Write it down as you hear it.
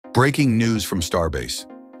Breaking news from Starbase.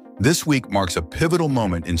 This week marks a pivotal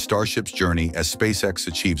moment in Starship's journey as SpaceX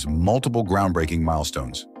achieves multiple groundbreaking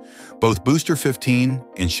milestones. Both Booster 15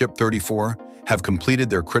 and Ship 34 have completed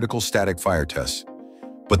their critical static fire tests,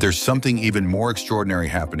 but there's something even more extraordinary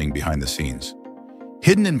happening behind the scenes.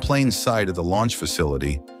 Hidden in plain sight at the launch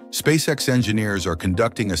facility, SpaceX engineers are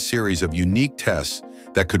conducting a series of unique tests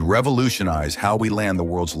that could revolutionize how we land the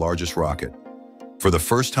world's largest rocket. For the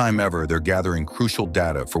first time ever, they're gathering crucial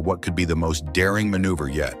data for what could be the most daring maneuver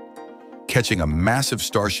yet: catching a massive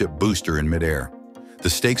Starship booster in midair. The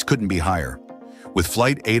stakes couldn't be higher. With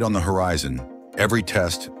Flight 8 on the horizon, every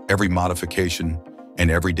test, every modification,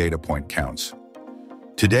 and every data point counts.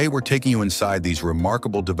 Today, we're taking you inside these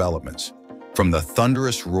remarkable developments, from the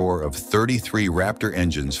thunderous roar of 33 Raptor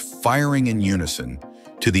engines firing in unison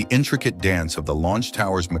to the intricate dance of the launch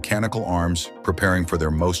tower's mechanical arms preparing for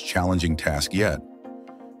their most challenging task yet.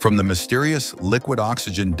 From the mysterious liquid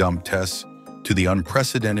oxygen dump tests to the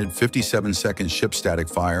unprecedented 57-second ship static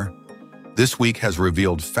fire, this week has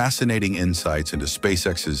revealed fascinating insights into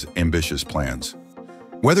SpaceX's ambitious plans.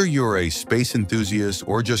 Whether you're a space enthusiast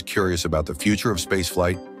or just curious about the future of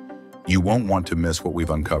spaceflight, you won't want to miss what we've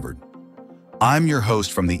uncovered. I'm your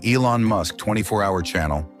host from the Elon Musk 24-hour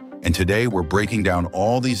channel, and today we're breaking down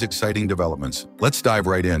all these exciting developments. Let's dive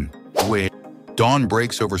right in. Dawn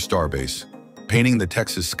breaks over Starbase, painting the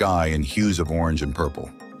Texas sky in hues of orange and purple.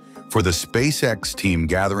 For the SpaceX team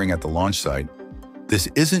gathering at the launch site, this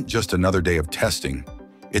isn't just another day of testing,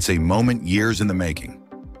 it's a moment years in the making.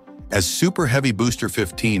 As Super Heavy Booster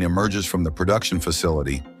 15 emerges from the production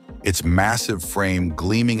facility, its massive frame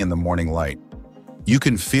gleaming in the morning light, you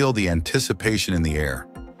can feel the anticipation in the air.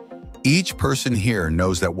 Each person here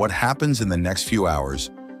knows that what happens in the next few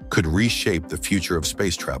hours could reshape the future of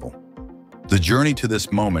space travel. The journey to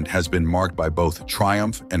this moment has been marked by both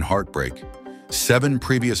triumph and heartbreak. 7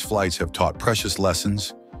 previous flights have taught precious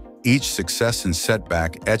lessons, each success and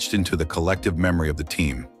setback etched into the collective memory of the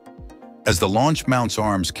team. As the launch mounts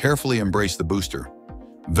arms carefully embrace the booster,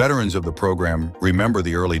 veterans of the program remember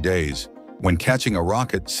the early days when catching a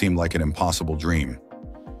rocket seemed like an impossible dream.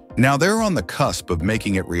 Now they're on the cusp of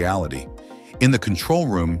making it reality. In the control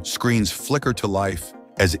room, screens flicker to life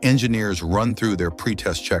as engineers run through their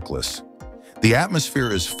pre-test checklists. The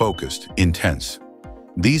atmosphere is focused, intense.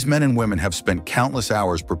 These men and women have spent countless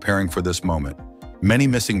hours preparing for this moment, many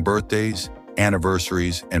missing birthdays,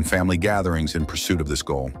 anniversaries, and family gatherings in pursuit of this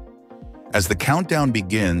goal. As the countdown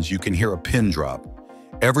begins, you can hear a pin drop.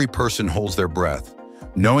 Every person holds their breath,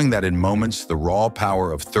 knowing that in moments the raw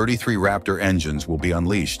power of 33 Raptor engines will be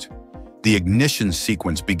unleashed. The ignition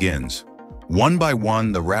sequence begins. One by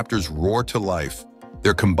one, the Raptors roar to life,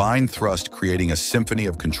 their combined thrust creating a symphony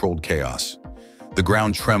of controlled chaos. The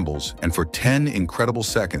ground trembles, and for 10 incredible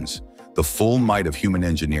seconds, the full might of human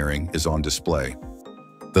engineering is on display.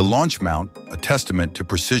 The launch mount, a testament to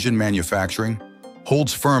precision manufacturing,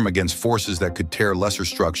 holds firm against forces that could tear lesser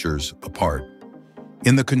structures apart.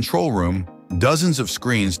 In the control room, dozens of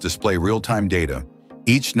screens display real-time data,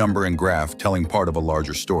 each number and graph telling part of a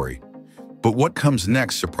larger story. But what comes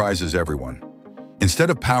next surprises everyone. Instead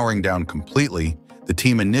of powering down completely, the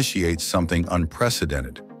team initiates something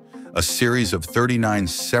unprecedented: a series of 39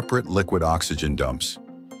 separate liquid oxygen dumps.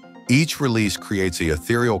 Each release creates an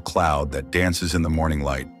ethereal cloud that dances in the morning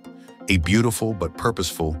light, a beautiful but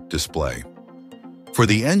purposeful display. For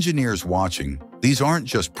the engineers watching, these aren't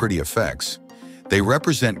just pretty effects. They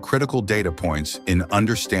represent critical data points in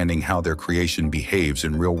understanding how their creation behaves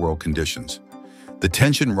in real-world conditions. The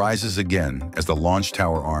tension rises again as the launch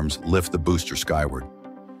tower arms lift the booster skyward.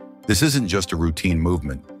 This isn't just a routine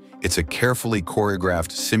movement. It's a carefully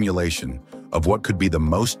choreographed simulation of what could be the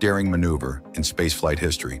most daring maneuver in spaceflight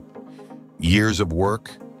history. Years of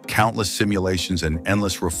work, countless simulations, and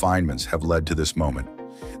endless refinements have led to this moment.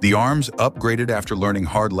 The arms, upgraded after learning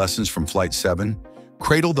hard lessons from Flight 7,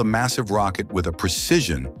 cradle the massive rocket with a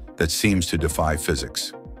precision that seems to defy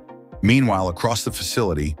physics. Meanwhile, across the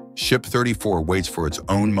facility, Ship 34 waits for its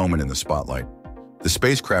own moment in the spotlight. The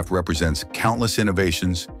spacecraft represents countless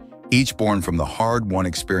innovations, each born from the hard-won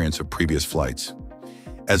experience of previous flights.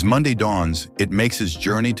 As Monday dawns, it makes its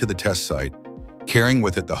journey to the test site, carrying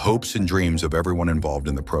with it the hopes and dreams of everyone involved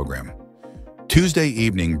in the program. Tuesday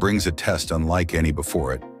evening brings a test unlike any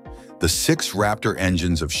before it. The 6 Raptor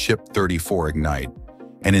engines of Ship 34 ignite,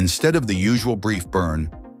 and instead of the usual brief burn,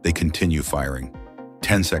 they continue firing.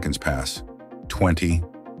 10 seconds pass, 20,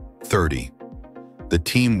 30. The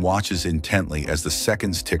team watches intently as the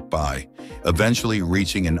seconds tick by, eventually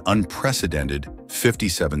reaching an unprecedented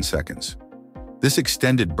 57 seconds. This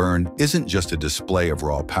extended burn isn't just a display of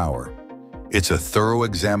raw power. It's a thorough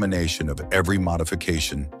examination of every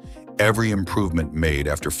modification, every improvement made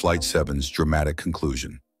after Flight 7's dramatic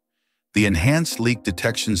conclusion. The enhanced leak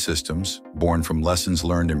detection systems, born from lessons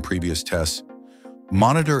learned in previous tests,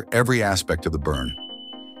 monitor every aspect of the burn.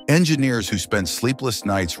 Engineers who spent sleepless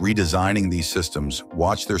nights redesigning these systems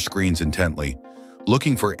watch their screens intently,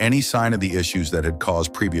 looking for any sign of the issues that had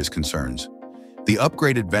caused previous concerns. The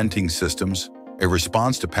upgraded venting systems, a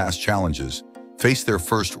response to past challenges, face their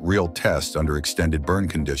first real test under extended burn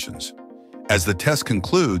conditions. As the test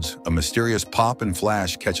concludes, a mysterious pop and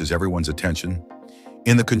flash catches everyone's attention.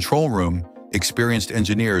 In the control room, experienced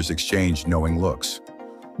engineers exchange knowing looks.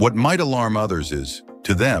 What might alarm others is,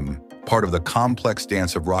 to them, part of the complex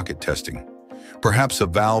dance of rocket testing, perhaps a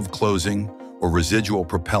valve closing or residual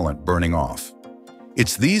propellant burning off.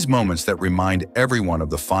 It's these moments that remind everyone of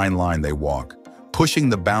the fine line they walk, pushing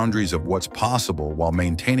the boundaries of what's possible while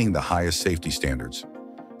maintaining the highest safety standards.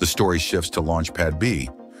 The story shifts to Launch Pad B,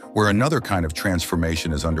 where another kind of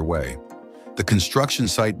transformation is underway. The construction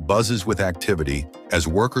site buzzes with activity as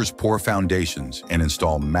workers pour foundations and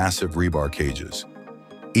install massive rebar cages.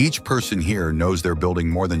 Each person here knows they're building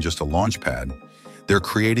more than just a launch pad. They're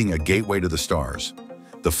creating a gateway to the stars.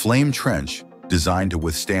 The flame trench, designed to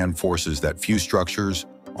withstand forces that few structures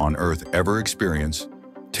on Earth ever experience,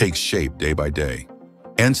 takes shape day by day.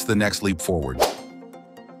 Hence the next leap forward.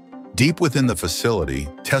 Deep within the facility,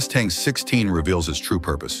 Test Tank 16 reveals its true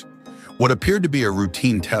purpose. What appeared to be a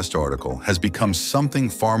routine test article has become something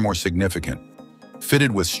far more significant.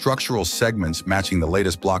 Fitted with structural segments matching the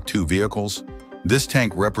latest Block 2 vehicles, this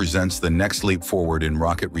tank represents the next leap forward in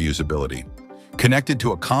rocket reusability. Connected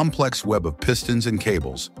to a complex web of pistons and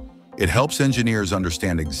cables, it helps engineers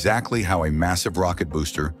understand exactly how a massive rocket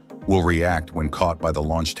booster will react when caught by the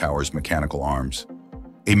launch tower's mechanical arms.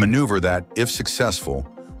 A maneuver that, if successful,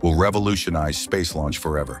 will revolutionize space launch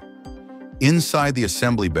forever. Inside the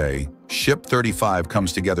assembly bay, Ship 35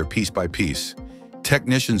 comes together piece by piece.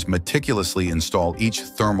 Technicians meticulously install each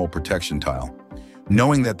thermal protection tile,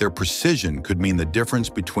 knowing that their precision could mean the difference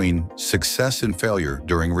between success and failure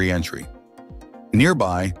during re-entry.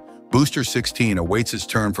 Nearby, Booster 16 awaits its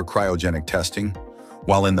turn for cryogenic testing,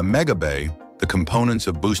 while in the Mega Bay, the components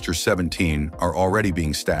of Booster 17 are already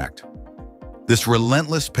being stacked. This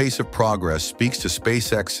relentless pace of progress speaks to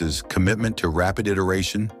SpaceX's commitment to rapid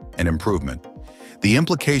iteration and improvement. The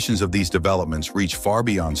implications of these developments reach far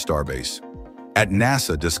beyond Starbase. At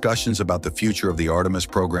NASA, discussions about the future of the Artemis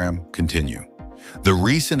program continue. The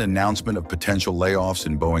recent announcement of potential layoffs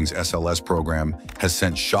in Boeing's SLS program has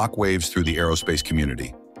sent shockwaves through the aerospace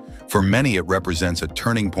community. For many, it represents a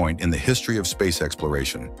turning point in the history of space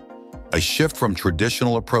exploration, a shift from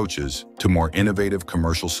traditional approaches to more innovative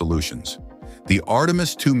commercial solutions. The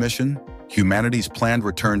Artemis 2 mission, humanity's planned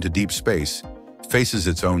return to deep space, faces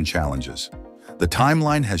its own challenges. The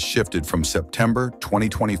timeline has shifted from September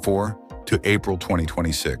 2024 to April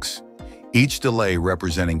 2026, each delay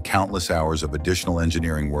representing countless hours of additional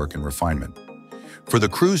engineering work and refinement. For the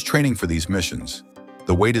crews training for these missions,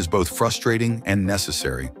 the wait is both frustrating and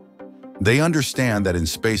necessary. They understand that in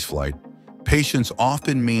spaceflight, patience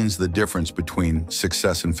often means the difference between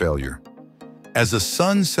success and failure. As the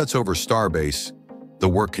sun sets over Starbase, the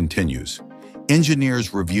work continues.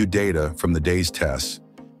 Engineers review data from the day's tests,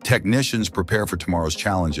 technicians prepare for tomorrow's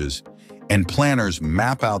challenges, and planners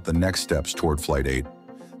map out the next steps toward Flight 8.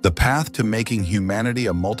 The path to making humanity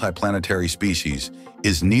a multiplanetary species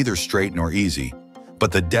is neither straight nor easy,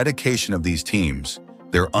 but the dedication of these teams,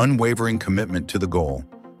 their unwavering commitment to the goal,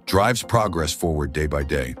 drives progress forward day by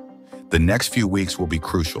day. The next few weeks will be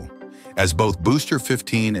crucial. As both Booster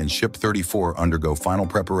 15 and Ship 34 undergo final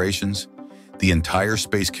preparations, the entire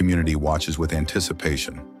space community watches with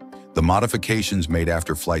anticipation. The modifications made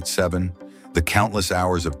after Flight 7, the countless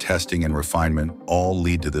hours of testing and refinement all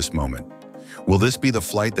lead to this moment. Will this be the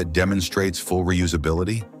flight that demonstrates full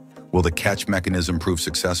reusability? Will the catch mechanism prove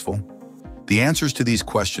successful? The answers to these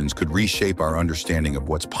questions could reshape our understanding of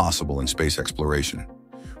what's possible in space exploration.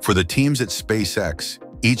 For the teams at SpaceX,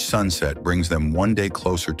 each sunset brings them one day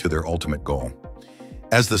closer to their ultimate goal.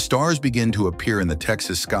 As the stars begin to appear in the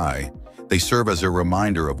Texas sky, they serve as a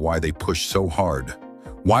reminder of why they push so hard,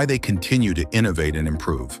 why they continue to innovate and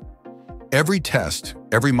improve. Every test,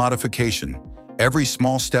 every modification, every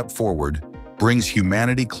small step forward brings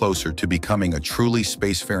humanity closer to becoming a truly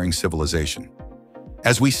spacefaring civilization.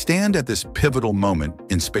 As we stand at this pivotal moment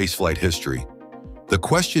in spaceflight history, the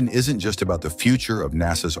question isn't just about the future of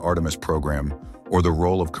NASA's Artemis program or the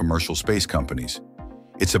role of commercial space companies.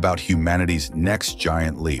 It's about humanity's next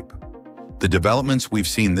giant leap. The developments we've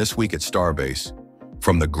seen this week at Starbase,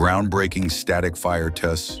 From the groundbreaking static fire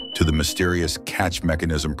tests to the mysterious catch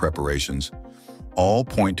mechanism preparations, all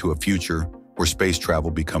point to a future where space travel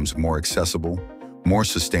becomes more accessible, more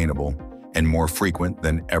sustainable, and more frequent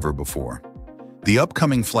than ever before. The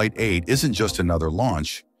upcoming Flight 8 isn't just another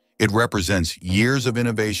launch, it represents years of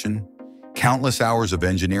innovation, countless hours of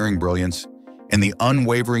engineering brilliance, and the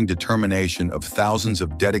unwavering determination of thousands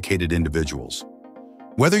of dedicated individuals.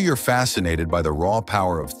 Whether you're fascinated by the raw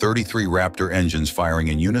power of 33 Raptor engines firing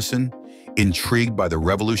in unison, intrigued by the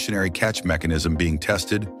revolutionary catch mechanism being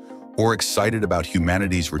tested, or excited about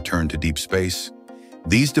humanity's return to deep space,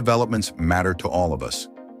 these developments matter to all of us.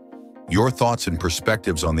 Your thoughts and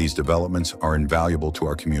perspectives on these developments are invaluable to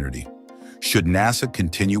our community. Should NASA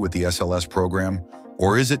continue with the SLS program,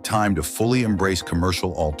 or is it time to fully embrace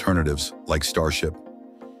commercial alternatives like Starship?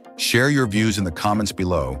 Share your views in the comments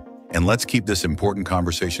below, and let's keep this important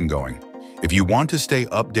conversation going. If you want to stay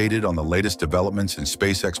updated on the latest developments in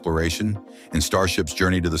space exploration and Starship's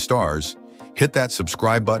journey to the stars, hit that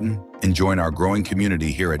subscribe button and join our growing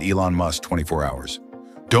community here at Elon Musk 24 Hours.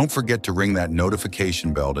 Don't forget to ring that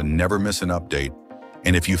notification bell to never miss an update.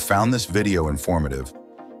 And if you found this video informative,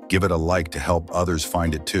 give it a like to help others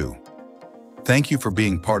find it too. Thank you for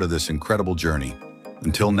being part of this incredible journey.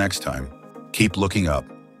 Until next time, keep looking up.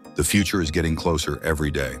 The future is getting closer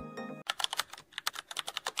every day.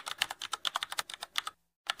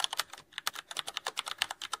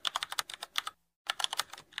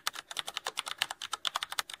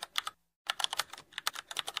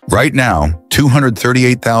 Right now,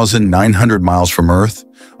 238,900 miles from Earth,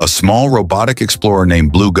 a small robotic explorer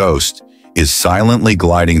named Blue Ghost is silently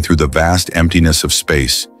gliding through the vast emptiness of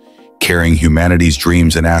space, carrying humanity's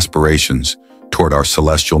dreams and aspirations toward our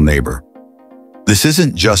celestial neighbor. This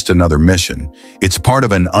isn't just another mission, it's part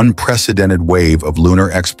of an unprecedented wave of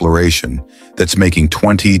lunar exploration that's making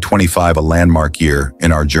 2025 a landmark year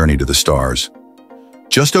in our journey to the stars.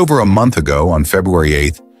 Just over a month ago, on February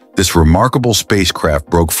 8th, this remarkable spacecraft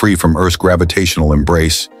broke free from Earth's gravitational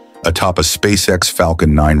embrace atop a SpaceX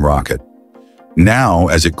Falcon 9 rocket. Now,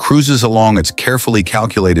 as it cruises along its carefully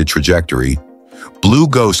calculated trajectory, Blue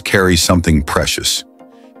Ghost carries something precious.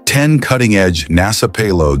 10 cutting-edge NASA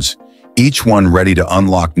payloads, each one ready to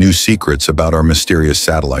unlock new secrets about our mysterious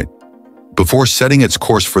satellite. Before setting its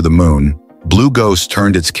course for the moon, Blue Ghost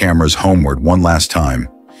turned its cameras homeward one last time,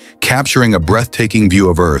 capturing a breathtaking view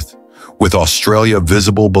of Earth, with Australia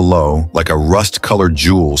visible below like a rust-colored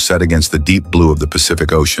jewel set against the deep blue of the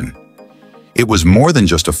Pacific Ocean. It was more than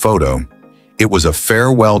just a photo. It was a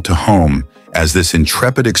farewell to home as this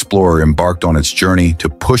intrepid explorer embarked on its journey to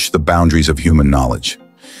push the boundaries of human knowledge.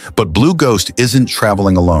 But Blue Ghost isn't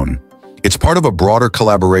traveling alone. It's part of a broader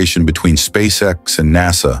collaboration between SpaceX and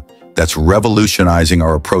NASA that's revolutionizing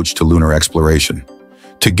our approach to lunar exploration.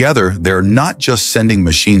 Together, they're not just sending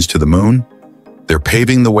machines to the moon, they're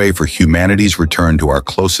paving the way for humanity's return to our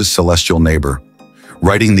closest celestial neighbor,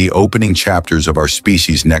 writing the opening chapters of our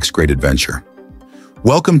species' next great adventure.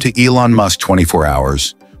 Welcome to Elon Musk 24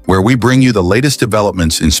 Hours, where we bring you the latest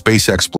developments in space exploration.